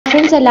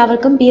Friends,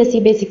 എല്ലാവർക്കും PSC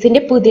ബേസിക്സിന്റെ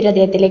പുതിയ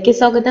അധ്യായത്തിലേക്ക്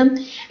സ്വാഗതം.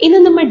 ഇന്ന്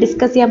നമ്മൾ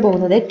ഡിസ്കസ് ചെയ്യാൻ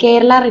പോകുന്നത്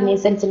കേരള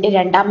റിനൈസൻസിന്റെ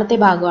രണ്ടാമത്തെ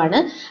ഭാഗമാണ്.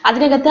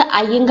 അതിനകത്ത്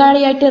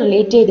അയ്യങ്കാളിയായിട്ട്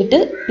റിലേറ്റ് ചെയ്തിട്ട്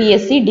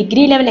PSC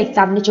ഡിഗ്രി ലെവൽ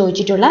എക്സാമിന്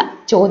ചോദിച്ചിട്ടുള്ള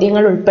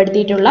ചോദ്യങ്ങൾ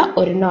ഉൾപ്പെടുത്തിയിട്ടുള്ള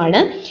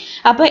ഒരെണ്ണമാണ്.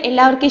 അപ്പോൾ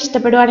എല്ലാവർക്കും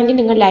ഇഷ്ടപ്പെടുവാണെങ്കിൽ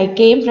നിങ്ങൾ ലൈക്ക്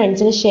ചെയ്യും,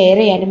 ഫ്രണ്ട്സിന് ഷെയർ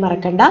ചെയ്യാനും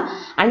മറക്കണ്ട.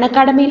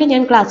 അൺഅക്കാഡമിയിൽ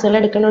ഞാൻ ക്ലാസ്സുകൾ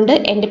എടുക്കുന്നുണ്ട്.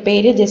 എൻ്റെ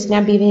പേര്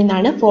ജസ്ന ബി വി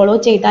എന്നാണ്. ഫോളോ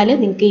ചെയ്താൽ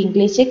നിങ്ങൾക്ക്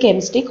ഇംഗ്ലീഷ്,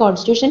 കെമിസ്ട്രി,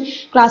 കോൺസ്റ്റിറ്റ്യൂഷൻ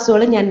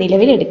ക്ലാസ്സുകൾ ഞാൻ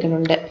നിലവിൽ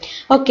എടുക്കുന്നുണ്ട്.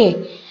 ഓക്കെ,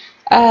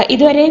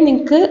 ഇതുവരെ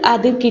നിങ്ങൾക്ക്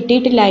അത്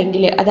കിട്ടിയിട്ടില്ല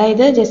എങ്കിൽ,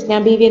 അതായത് ജസ്ന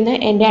ബി വി എന്ന്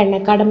എൻ്റെ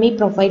അൺഅക്കാഡമി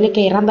പ്രൊഫൈലിൽ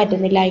കയറാൻ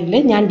പറ്റുന്നില്ല എങ്കിൽ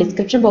ഞാൻ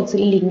ഡിസ്ക്രിപ്ഷൻ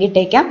ബോക്സിൽ ലിങ്ക്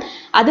ഇട്ടേക്കാം.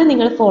 അത്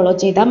നിങ്ങൾ ഫോളോ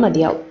ചെയ്താൽ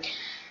മതിയാവും.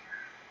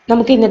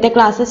 നമുക്ക് ഇന്നത്തെ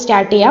ക്ലാസ്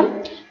സ്റ്റാർട്ട് ചെയ്യാം.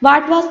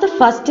 What was the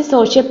first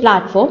social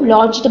platform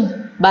launched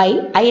by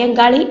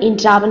Ayangali in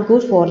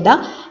Travancore for the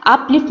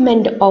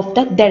upliftment of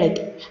the Dalit.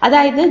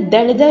 അതായത്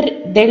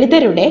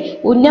ദളിതരുടെ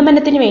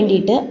ഉന്നമനത്തിന്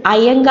വേണ്ടിയിട്ട്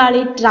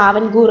അയ്യങ്കാളി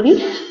ട്രാവൻകൂറിൽ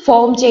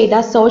ഫോം ചെയ്ത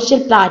സോഷ്യൽ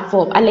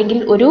പ്ലാറ്റ്ഫോം അല്ലെങ്കിൽ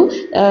ഒരു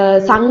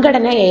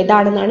സംഘടന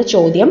ഏതാണെന്നാണ്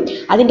ചോദ്യം.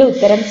 അതിൻ്റെ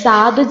ഉത്തരം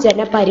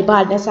സാധുജന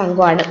പരിപാലന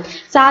സംഘമാണ്.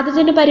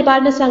 സാധുജന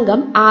പരിപാലന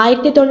സംഘം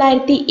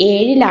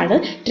 1907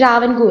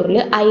 ട്രാവൻകൂറിൽ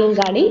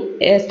അയ്യങ്കാളി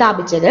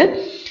സ്ഥാപിച്ചത്.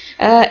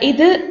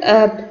 ഇത്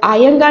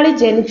അയ്യങ്കാളി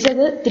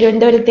ജനിച്ചത്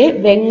തിരുവനന്തപുരത്തെ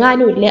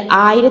വെങ്ങാനൂരിൽ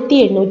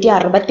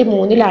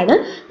 1863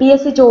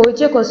 PSC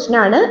ചോദിച്ച ക്വസ്റ്റ്യൻ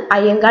ആണ്.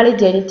 അയ്യങ്കാളി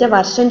ജനിച്ച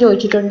വർഷം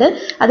ചോദിച്ചിട്ടുണ്ട്,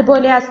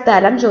 അതുപോലെ ആ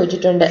സ്ഥലം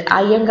ചോദിച്ചിട്ടുണ്ട്.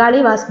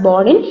 Ayyankali was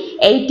born in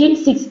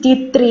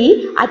 1863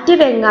 at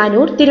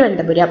Venganoor,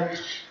 Thiruvananthapuram.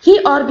 He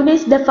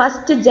organized the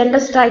first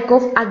general strike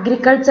of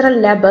agricultural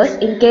laborers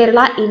in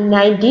Kerala in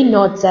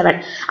 1907.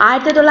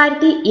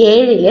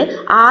 1907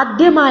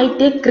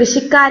 ആദ്യമായിട്ട്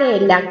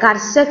കൃഷിക്കാരെയെല്ലാം,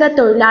 കർഷക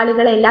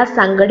തൊഴിലാളികളെല്ലാം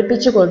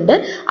സംഘടിപ്പിച്ചുകൊണ്ട്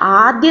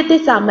ആദ്യത്തെ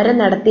സമരം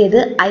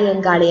നടത്തിയത്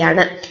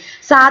അയ്യങ്കാളിയാണ്.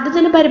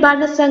 സാധുജന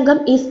പരിപാലന സംഘം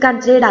is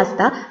considered as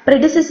the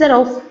പ്രെഡിസസർ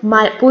of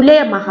Pulaya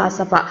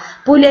Mahasabha.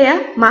 Pulaya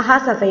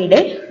മഹാസഭയുടെ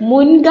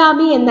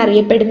മുൻഗാമി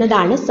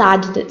എന്നറിയപ്പെടുന്നതാണ്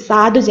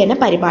സാധുജന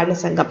പരിപാലന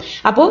സംഘം.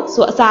 അപ്പോൾ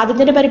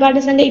സാധുജന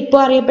പരിപാലന സംഘം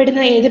ഇപ്പോൾ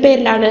അറിയപ്പെടുന്ന ഏത്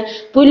പേരിലാണ്?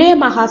 പുലയ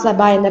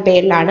മഹാസഭ എന്ന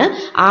പേരിലാണ്.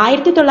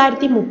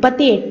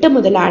 1938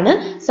 മുതലാണ്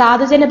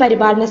സാധുജന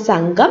പരിപാലന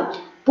സംഘം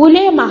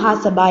പുലയ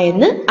മഹാസഭ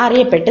എന്ന്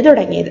അറിയപ്പെട്ടു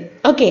തുടങ്ങിയത്.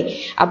 ഓക്കെ,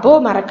 അപ്പോൾ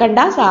മറക്കണ്ട,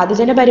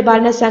 സാധുജന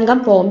പരിപാലന സംഘം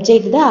ഫോം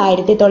ചെയ്തത്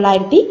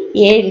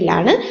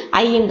 1907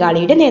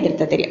 അയ്യങ്കാളിയുടെ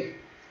നേതൃത്വത്തിൽ.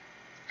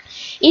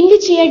 In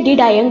which year did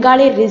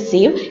Ayangali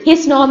receive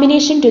his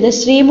nomination to the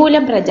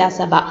Sreemoolam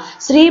Praja Sabha?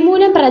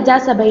 Sreemoolam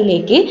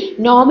പ്രജാസഭയിലേക്ക്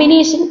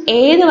nomination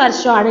ഏത്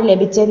വർഷമാണ്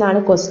ലഭിച്ചതെന്നാണ്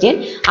ക്വസ്റ്റ്യൻ.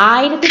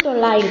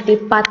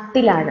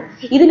 1910.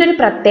 ഇതിനൊരു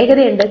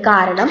പ്രത്യേകതയുണ്ട്.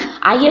 കാരണം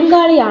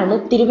അയ്യങ്കാളിയാണ്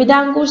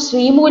തിരുവിതാംകൂർ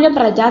ശ്രീമൂലം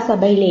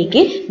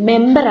പ്രജാസഭയിലേക്ക്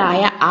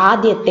മെമ്പറായ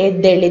ആദ്യത്തെ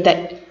ദളിതൻ.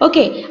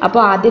 ഓക്കെ,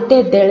 അപ്പോൾ ആദ്യത്തെ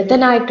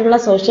ദളിതനായിട്ടുള്ള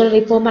സോഷ്യൽ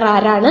റിഫോമർ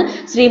ആരാണ്?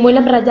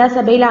 ശ്രീമൂലം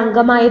പ്രജാസഭയിൽ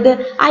അംഗമായത്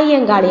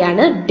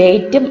അയ്യങ്കാളിയാണ്.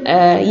 ഡേറ്റും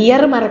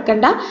ഇയർ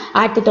മറക്കണ്ട,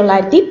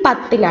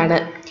 1910.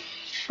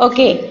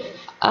 Okay,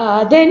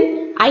 then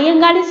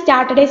Ayyankali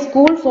started A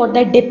school for the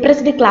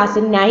depressed class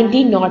in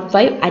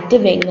 1905 at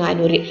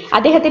Venganoor.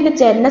 അദ്ദേഹത്തിന്റെ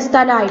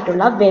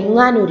ജന്മസ്ഥലമായിട്ടുള്ള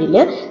വെങ്ങാനൂരിൽ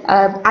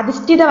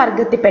അധിഷ്ഠിത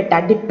വർഗത്തിൽപ്പെട്ട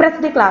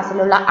ഡിപ്രസ്ഡ്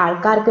ക്ലാസ്സിലുള്ള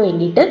ആൾക്കാർക്ക്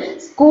വേണ്ടിയിട്ട്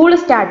സ്കൂൾ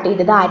സ്റ്റാർട്ട്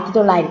ചെയ്തത്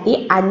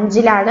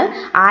 1905.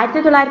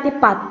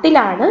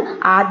 1910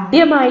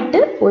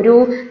 ആദ്യമായിട്ട് ഒരു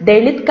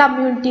ദളിത്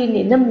കമ്മ്യൂണിറ്റിയിൽ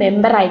നിന്നും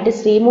മെമ്പറായിട്ട്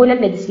ശ്രീമൂലം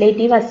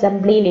ലെജിസ്ലേറ്റീവ്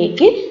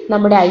അസംബ്ലിയിലേക്ക്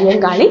നമ്മുടെ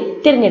അയ്യങ്കാളി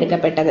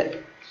തിരഞ്ഞെടുക്കപ്പെട്ടത്.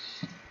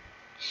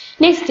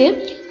 Next,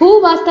 who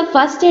was the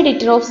first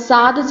editor of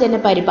സാധുജന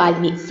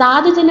പരിപാലിനി?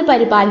 സാധുജന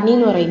പരിപാലിനി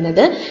എന്ന്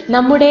പറയുന്നത്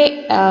നമ്മുടെ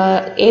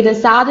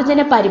സാധുജന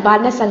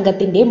പരിപാലന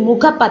സംഘത്തിന്റെ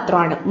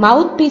മുഖപത്രമാണ്.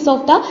 മൗത്ത് പീസ്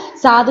ഓഫ് ദ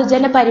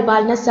സാധുജന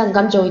പരിപാലന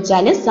സംഘം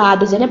ചോദിച്ചാൽ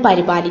സാധുജന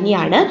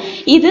പരിപാലിനിയാണ്.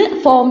 ഇത്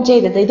ഫൗണ്ട്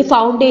ചെയ്തത്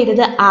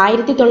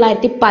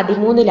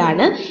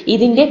 1913.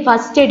 ഇതിന്റെ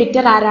ഫസ്റ്റ്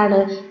എഡിറ്റർ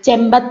ആരാണ്?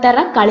 ചെമ്പത്തറ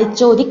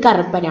കളിച്ചോതി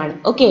കറുപ്പനാണ്.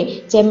 ഓക്കെ,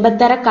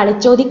 ചെമ്പത്തറ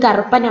കളിച്ചോതി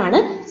കറുപ്പനാണ്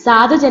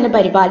സാധുജന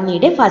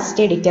പരിപാലനിയുടെ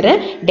first editor.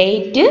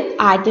 Date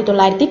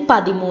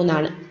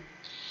 1913.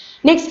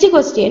 Next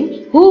question,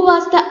 who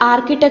was the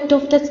architect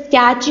of the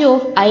statue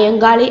of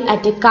Ayyankali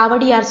at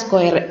Kowdiar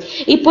square?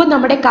 ഇപ്പോൾ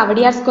നമ്മുടെ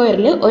കവടിയാർ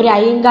സ്ക്വയറിൽ ഒരു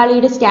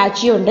അയ്യങ്കാളിയുടെ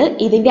സ്റ്റാച്യു ഉണ്ട്.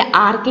 ഇതിന്റെ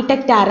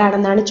ആർക്കിടെക്ട്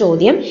ആരാണെന്നാണ്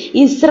ചോദ്യം.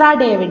 ഇസ്ര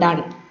ഡേവിഡ്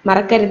ആണ്.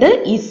 മറക്കരുത്,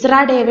 ഇസ്ര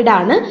ഡേവിഡ്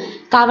ആണ്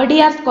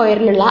കവടിയാർ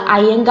സ്ക്വയറിലുള്ള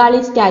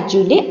അയ്യങ്കാളി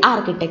സ്റ്റാച്യുവിന്റെ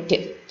ആർക്കിടെക്ട്.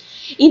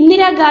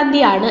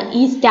 ഇന്ദിരാഗാന്ധിയാണ്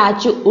ഈ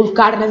സ്റ്റാച്യു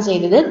ഉദ്ഘാടനം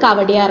ചെയ്തത്,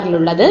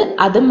 കവടിയാറിലുള്ളത്.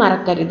 അതും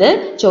മറക്കരുത്,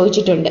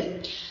 ചോദിച്ചിട്ടുണ്ട്.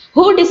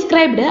 Who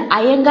described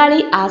Ayyankali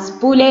as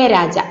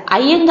Pulayaraja?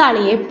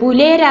 അയ്യങ്കാളിയെ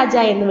Pulayaraja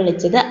എന്ന്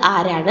വിളിച്ചത്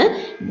ആരാണ്?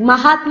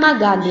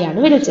 മഹാത്മാഗാന്ധിയാണ്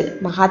വിളിച്ചത്.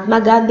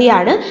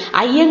 മഹാത്മാഗാന്ധിയാണ്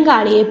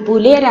അയ്യങ്കാളിയെ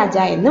പുലയരാജ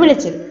എന്ന്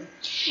വിളിച്ചത്.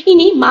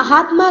 ഇനി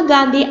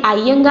മഹാത്മാഗാന്ധി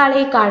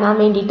അയ്യങ്കാളിയെ കാണാൻ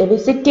വേണ്ടിയിട്ട്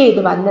വിസിറ്റ് ചെയ്ത്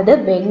വന്നത്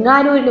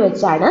വെങ്ങാനൂരിൽ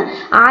വെച്ചാണ്.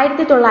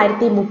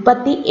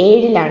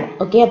 1937.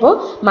 ഓക്കെ, അപ്പോൾ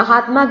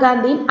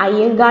മഹാത്മാഗാന്ധിയും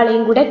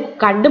അയ്യങ്കാളിയും കൂടെ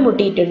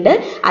കണ്ടുമുട്ടിയിട്ടുണ്ട്.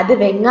 അത്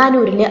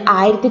വെങ്ങാനൂരിൽ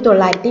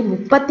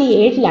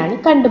 1937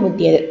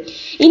 കണ്ടുമുട്ടിയത്.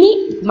 ഇനി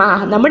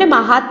നമ്മുടെ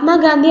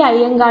മഹാത്മാഗാന്ധി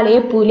അയ്യങ്കാളിയെ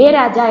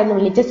പുലയരാജ എന്ന്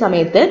വിളിച്ച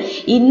സമയത്ത്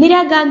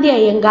ഇന്ദിരാഗാന്ധി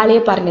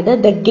അയ്യങ്കാളിയെ പറഞ്ഞത്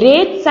the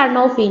great son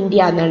of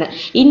India എന്നാണ്.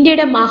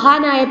 ഇന്ത്യയുടെ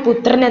മഹാനായ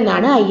പുത്രൻ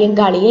എന്നാണ്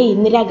അയ്യങ്കാളിയെ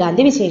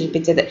ഇന്ദിരാഗാന്ധി വിശേഷിപ്പിച്ചത്.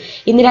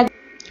 സൂചിപ്പിച്ചത്.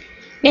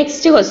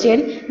 Next question,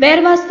 where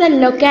was the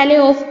ലൊക്കാലെ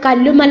of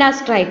Kallumala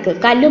strike?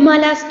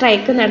 Kallumala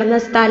strike നടന്ന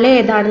സ്ഥലം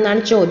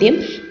ഏതാണെന്നാണ് ചോദ്യം.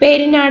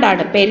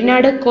 പെരിനാടാണ്.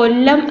 പെരിനാട്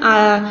കൊല്ലം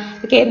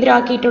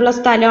കേന്ദ്രമാക്കിയിട്ടുള്ള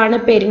സ്ഥലമാണ്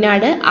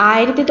പെരിനാട്.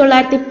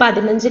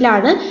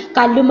 1915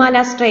 കല്ലുമാല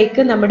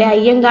സ്ട്രൈക്ക് നമ്മുടെ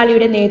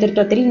അയ്യങ്കാളിയുടെ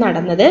നേതൃത്വത്തിൽ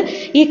നടന്നത്.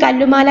 ഈ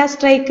കല്ലുമാല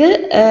സ്ട്രൈക്ക്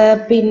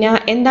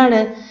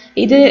എന്താണ്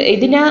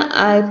ഇതിന്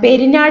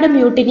പെരിനാട്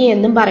മ്യൂട്ടിനി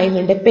എന്നും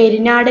പറയുന്നുണ്ട്.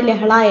 പെരിനാട്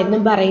ലഹള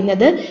എന്നും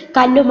പറയുന്നത്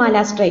കല്ലുമാല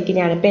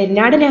സ്ട്രൈക്കിനെയാണ്.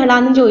 പെരിനാട് ലഹള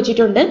എന്നും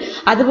ചോദിച്ചിട്ടുണ്ട്,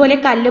 അതുപോലെ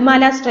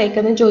കല്ലുമാല സ്ട്രൈക്ക്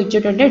എന്നും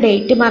ചോദിച്ചിട്ടുണ്ട്.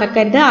 ഡേറ്റ്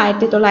മറക്കരുത്,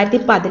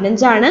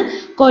 1915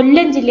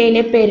 കൊല്ലം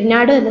ജില്ലയിലെ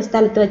പെരിനാട് എന്ന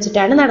സ്ഥലത്ത്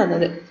വെച്ചിട്ടാണ്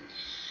നടന്നത്.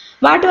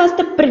 What was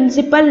the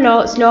principal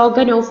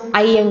slogan of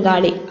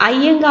Ayyankali?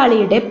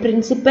 അയ്യങ്കാളിയുടെ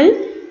principal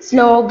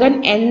slogan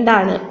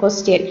എന്താണ്?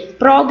 Question,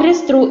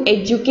 progress through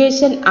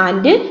education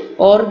and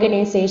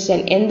organisation.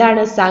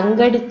 എന്താണ്?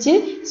 സംഘടിച്ച്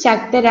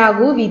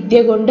ശക്തരാകൂ, വിദ്യ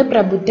കൊണ്ട്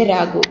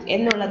പ്രബുദ്ധരാകൂ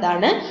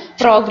എന്നുള്ളതാണ്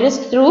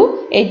progress through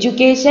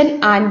education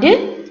and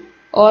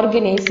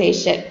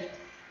organisation.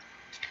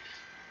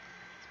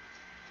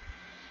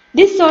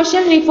 This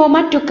social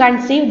reformer to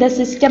conceive the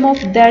system of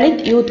Dalit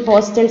youth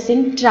hostels in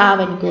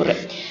Travancore.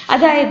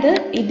 അതായത്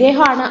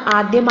ഇദ്ദേഹമാണ്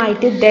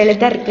ആദ്യമായിട്ട്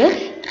ദളിതർക്ക്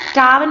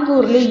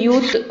ട്രാവൻകൂറിൽ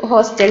youth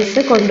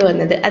hostels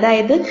കൊണ്ടുവന്നത്.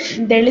 അതായത്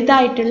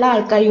ദളിതായിട്ടുള്ള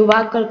ആൾക്കാർ,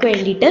 യുവാക്കൾക്ക്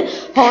വേണ്ടിയിട്ട്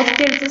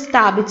ഹോസ്റ്റൽസ്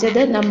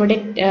സ്ഥാപിച്ചത് നമ്മുടെ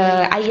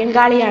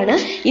അയ്യങ്കാളിയാണ്.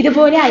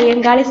 ഇതുപോലെ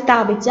അയ്യങ്കാളി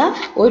സ്ഥാപിച്ച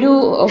ഒരു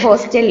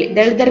ഹോസ്റ്റൽ,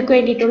 ദളിതർക്ക്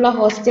വേണ്ടിയിട്ടുള്ള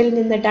ഹോസ്റ്റലിൽ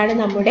നിന്നിട്ടാണ്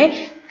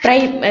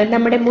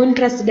നമ്മുടെ മുൻ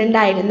പ്രസിഡന്റ്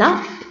ആയിരുന്ന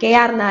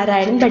KR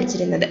നാരായണൻ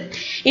പഠിച്ചിരുന്നത്.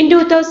 In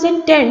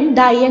 2010,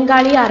 the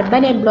Ayyankali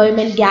urban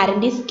employment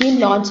guarantee scheme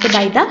launched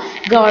by the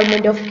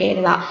government of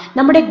Kerala.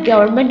 നമ്മുടെ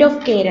government of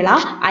Kerala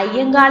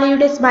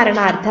അയ്യങ്കാളിയുടെ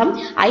സ്മരണാർത്ഥം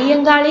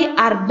Ayyankali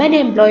urban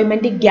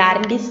employment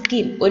guarantee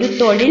scheme, ഒരു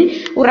തൊഴിൽ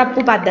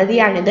ഉറപ്പ്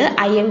പദ്ധതിയാണിത്.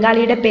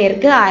 അയ്യങ്കാളിയുടെ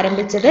പേർക്ക്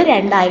ആരംഭിച്ചത്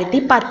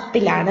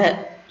 2010.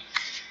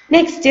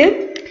 Next,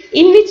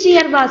 in which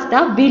year was the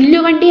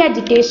വില്ലുവണ്ടി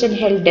agitation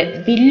held?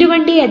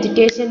 വില്ലുവണ്ടി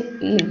agitation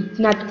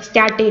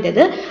start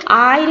ചെയ്തത്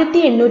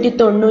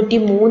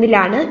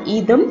 1893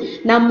 ഇതും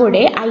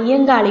നമ്മുടെ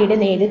അയ്യങ്കാളിയുടെ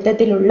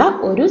നേതൃത്വത്തിലുള്ള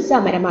ഒരു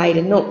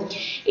സമരമായിരുന്നു.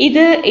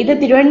 ഇത്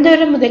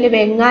തിരുവനന്തപുരം മുതൽ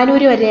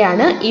വെങ്ങാനൂർ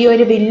വരെയാണ് ഈ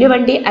ഒരു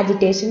വില്ലുവണ്ടി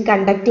agitation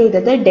കണ്ടക്ട്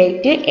ചെയ്തത്.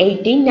 Date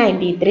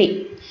 1893.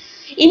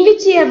 In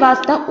which year was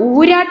the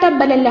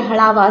ഊരാട്ടമ്പല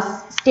ലഹള was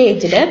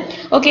staged?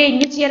 Okay, in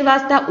which year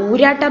was the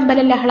ഊരാട്ടമ്പല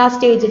ലഹള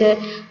staged?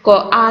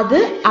 അത്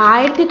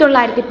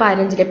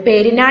 1915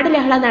 പെരിനാട്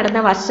ലഹള നടന്ന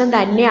വർഷം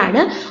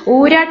തന്നെയാണ്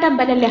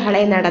ഊരാട്ടമ്പല ലഹള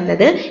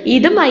നടന്നത്.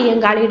 ഇതും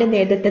അയ്യങ്കാളിയുടെ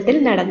നേതൃത്വത്തിൽ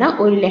നടന്ന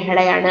ഒരു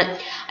ലഹളയാണ്.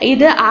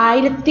 ഇത്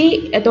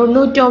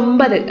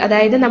 1099,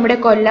 അതായത് നമ്മുടെ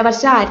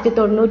കൊല്ലവർഷം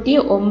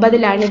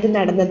 1099 ഇത്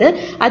നടന്നത്.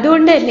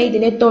 അതുകൊണ്ട് തന്നെ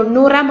ഇതിനെ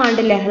 90-ാം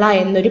ആണ്ട് ലഹള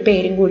എന്നൊരു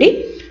പേരും കൂടി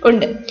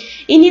ഉണ്ട്.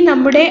 ഇനി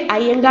നമ്മുടെ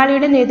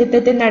അയ്യങ്കാളിയുടെ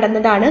നേതൃത്വത്തിൽ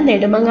നടന്നതാണ്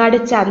നെടുമങ്ങാട്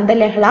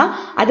ചന്തലഹള,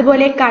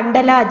 അതുപോലെ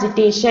കണ്ടല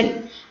അജിറ്റേഷൻ.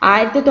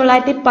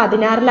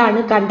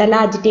 1916 കണ്ടല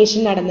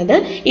അജിറ്റേഷൻ നടന്നത്.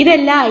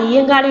 ഇതെല്ലാം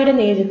അയ്യങ്കാളിയുടെ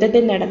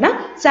നേതൃത്വത്തിൽ നടന്ന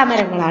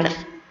സമരങ്ങളാണ്.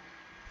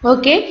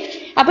 ഓക്കെ,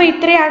 അപ്പൊ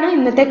ഇത്രയാണ്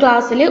ഇന്നത്തെ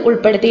ക്ലാസ്സിൽ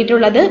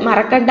ഉൾപ്പെടുത്തിയിട്ടുള്ളത്.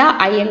 മറക്കണ്ട,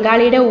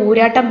 അയ്യങ്കാളിയുടെ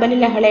ഊരാട്ടമ്പല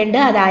ലഹളയുണ്ട്,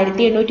 അത്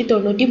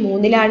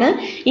 1893.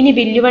 ഇനി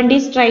വില്ലുവണ്ടി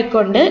സ്ട്രൈക്ക്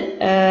ഉണ്ട്,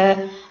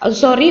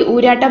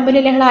 ഊരാട്ടമ്പല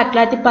ലഹള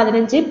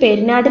 1915,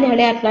 പെരിനാട്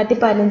ലഹള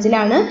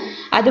 1915.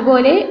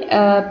 അതുപോലെ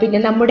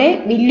നമ്മുടെ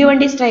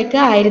വില്ലുവണ്ടി സ്ട്രൈക്ക്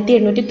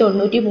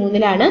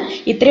 1893.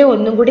 ഇത്രയും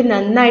ഒന്നും കൂടി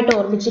നന്നായിട്ട്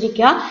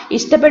ഓർമ്മിച്ചിരിക്കുക.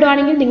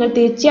 ഇഷ്ടപ്പെടുവാണെങ്കിൽ നിങ്ങൾ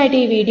തീർച്ചയായിട്ടും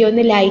ഈ വീഡിയോ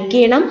ഒന്ന് ലൈക്ക്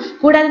ചെയ്യണം.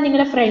 കൂടാതെ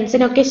നിങ്ങളുടെ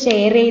ഫ്രണ്ട്സിനൊക്കെ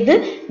ഷെയർ ചെയ്ത്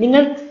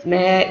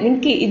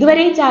നിങ്ങൾക്ക്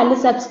ഇതുവരെ ഈ ചാനൽ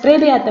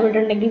സബ്സ്ക്രൈബ്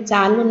ചെയ്യാത്തവരുണ്ടെങ്കിൽ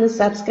ചാനൽ ഒന്ന്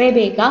സബ്സ്ക്രൈബ്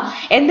ചെയ്യുക.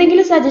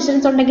 എന്തെങ്കിലും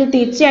സജഷൻസ് ഉണ്ടെങ്കിൽ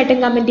തീർച്ചയായിട്ടും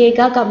കമന്റ്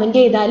ചെയ്യുക. കമന്റ്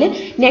ചെയ്താൽ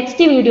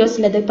നെക്സ്റ്റ്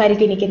വീഡിയോസിൽ അത്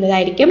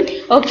പരിഗണിക്കുന്നതായിരിക്കും.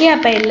 ഓക്കെ,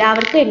 അപ്പൊ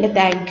എല്ലാവർക്കും എൻ്റെ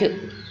താങ്ക് യു.